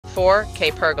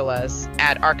4K pergolas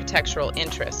add architectural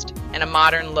interest and a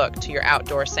modern look to your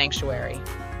outdoor sanctuary.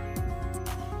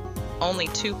 Only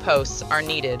 2 posts are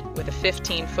needed with a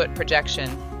 15-foot projection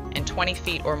and 20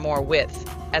 feet or more width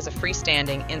as a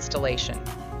freestanding installation.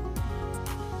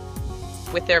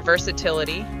 With their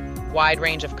versatility, wide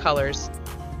range of colors,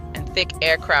 and thick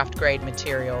aircraft-grade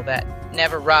material that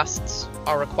never rusts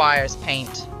or requires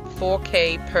paint,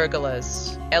 4K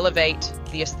pergolas elevate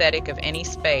the aesthetic of any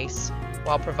space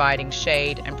while providing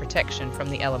shade and protection from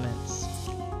the elements.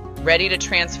 Ready to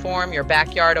transform your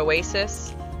backyard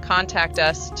oasis? Contact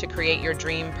us to create your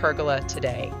dream pergola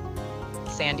today.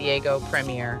 San Diego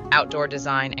Premier Outdoor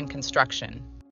Design and Construction.